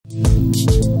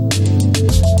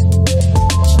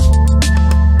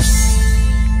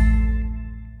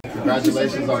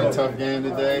congratulations on a tough game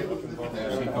today.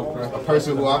 A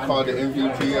person who I called the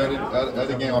MVP of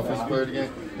the game, offensive player of the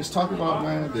game. Just talk about,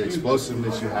 man, the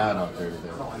explosiveness you had out there today.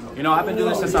 You know, I've been doing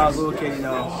this since I was a little kid, you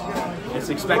know. It's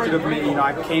expected of me, you know,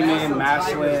 I came in,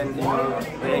 Massillon, you know,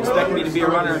 they expect me to be a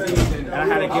runner, and I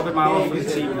had to give it my all for the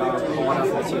team, you know, for one of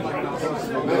the team.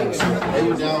 Man, so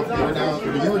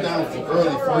you were down early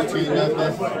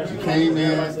 14-0. You came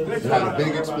in, you had a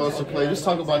big explosive play. Just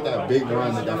talk about that big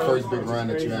run, that first big run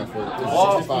that you had for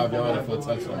 65-yard for a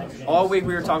touchdown. All week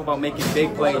we were talking about making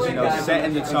big plays, you know,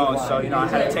 setting the tone. So, you know, I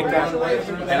had to take that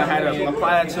and I had to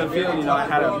apply it to the field. You know, I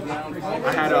had to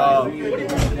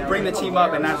bring the team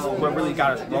up, and that's what really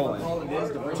got us rolling.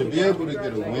 To be able to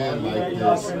get a win like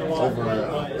this over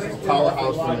a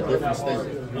powerhouse from a different state,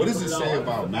 what does it say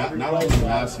about not only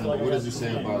Massillon, but what does it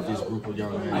say about this group of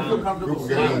young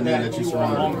men, that you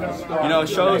surround with? You know, it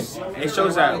shows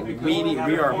that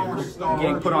we are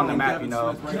getting put on the map. You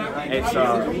know, it's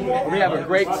we have a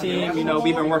great team. You know,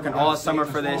 we've been working all summer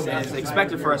for this, and it's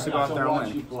expected for us to go out there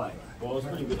and win. All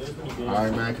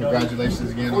right, man.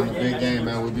 Congratulations again on the big game,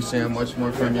 man. We'll be seeing much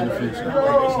more from you in the future.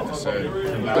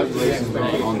 Congratulations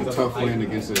on the tough win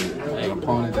against an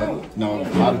opponent that a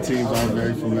lot of teams aren't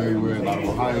very familiar with, a lot of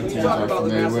Ohio teams aren't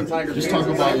familiar with. Just talk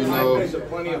about, you know,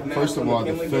 first of all,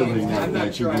 the feeling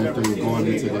that you went through going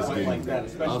into this game.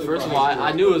 First of all,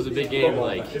 I knew it was a big game.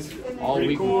 Like, all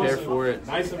week we prepared for it.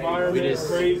 We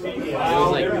just, it was like, I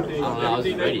don't know, I was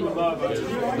ready.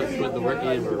 Put the work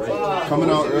in, we're ready. Coming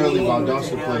out early,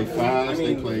 Valdosta played fast,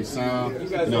 they played sound. You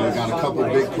know, they got a couple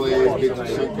big plays, big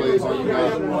chunk plays on you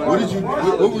guys. What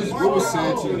was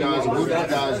said to you guys? What did you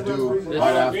guys do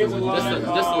right after?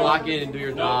 Just to lock in and do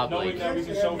your job. Like,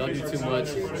 don't do too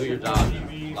much. Do your job.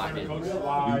 Lock in.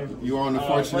 You were on the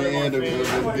fortunate end of getting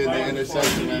the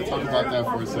interception, man. Talk about that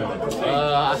for a second.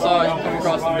 I saw it come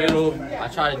across the middle. I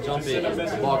tried to jump it, and the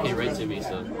ball came right to me.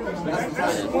 So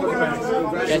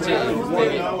catch it and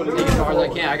take it as hard as I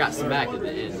can. I got smacked at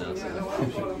the end, though.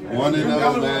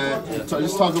 1-0, man. So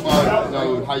just talk about, you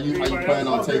know, how you plan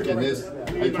on taking this.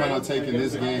 How you plan on taking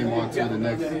this game onto the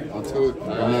next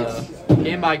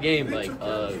game by game. Like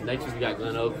next week we got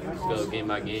Glen Oak. Let's go game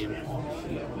by game.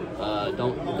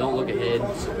 Don't look ahead.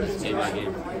 Just game by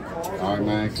game. All right,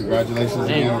 man. Congratulations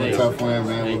again on the tough win,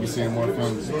 man. We'll be seeing more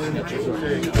from you.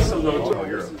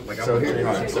 So here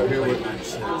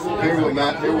with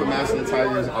Massillon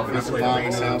Tigers, offensive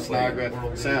line,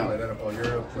 Snodgrass, Sound.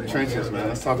 Trenches, man.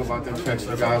 Let's talk about them trenches.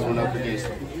 You guys went up against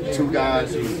two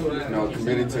guys who,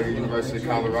 committed to the University of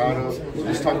Colorado.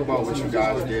 Just talk about what you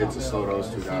guys did to slow those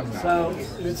two guys down. So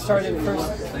it started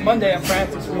first Monday at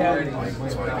practice. We had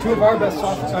two of our best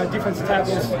defensive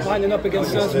tackles lining up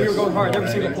against us. We were going hard every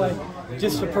single play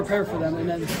just to prepare for them, and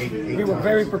then we were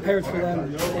very prepared for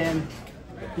them, and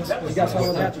you guys saw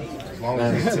what happened.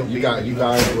 You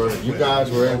guys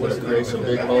were able to create some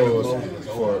big holes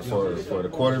for the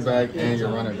quarterback and your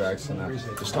running backs. And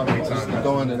just talk about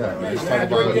go into that, man. Just talk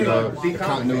about the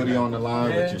continuity on the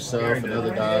line with yourself and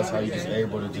other guys. How you just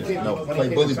able to just play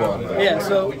bully ball today. Yeah.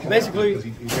 So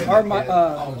basically, our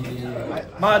motto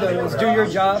is do your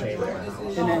job,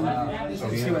 and then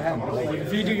see what happens. Like,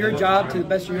 if you do your job to the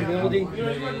best of your ability,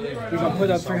 you're gonna put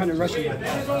up 300 rushing yards.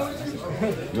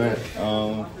 Man,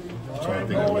 trying to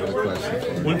think of another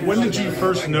question. When did you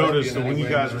first notice that when you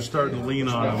guys were starting to lean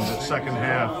on them, that second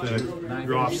half, that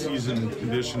your off-season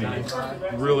conditioning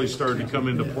really started to come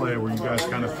into play, where you guys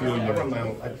kind of feel you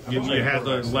had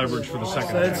the leverage for the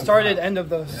second half? It started end of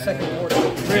the second quarter.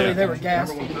 Really, they were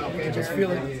gassed. You could just feel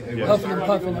it puffing and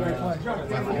puffing every play.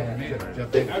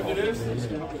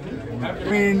 I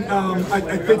mean,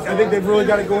 I think they've really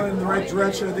got to go in the right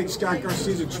direction. I think Scott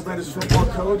Garcia's a tremendous football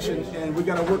coach, and we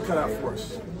got our work cut out for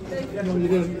us. You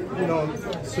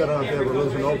didn't set out there to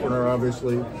lose an opener,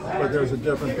 obviously, but there's a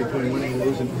difference between winning and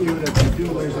losing. Even if you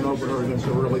do lose an opener against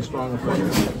a really strong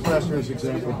opponent, last year's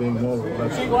example being Louisville.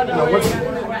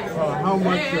 How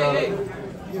much?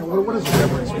 What is the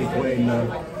difference between?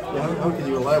 How can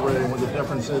you elaborate on what the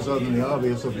difference is, other than the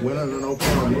obvious of winning an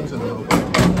opener and losing an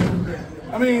opener?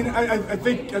 I mean, I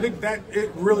think that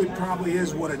it really probably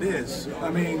is what it is. I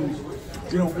mean,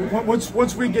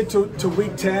 once we get to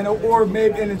week 10, or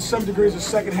maybe, and in some degrees, the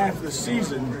second half of the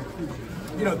season,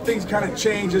 things kind of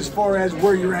change as far as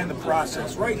where you're at in the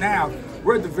process. Right now,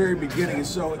 we're at the very beginning, and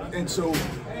so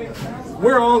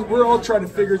we're all trying to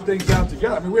figure things out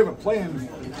together. I mean, we have a plan,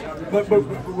 but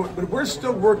we're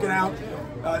still working out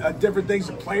different things.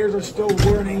 The players are still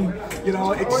learning,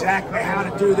 exactly how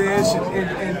to do this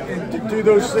and to do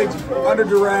those things under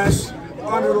duress.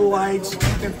 under the lights,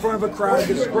 in front of a crowd,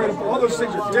 get spread up. All those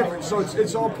things are different. So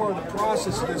it's all part of the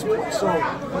process at this point. So,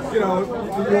 you know,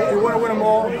 you want to win them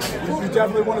all. You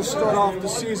definitely want to start off the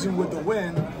season with the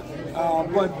win.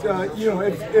 But you know,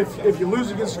 if you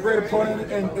lose against a great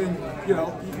opponent, and you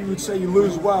know, you would say you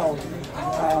lose well,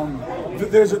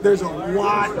 there's a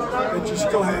lot that you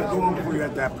still have going for you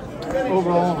at that point.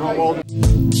 Overall, how well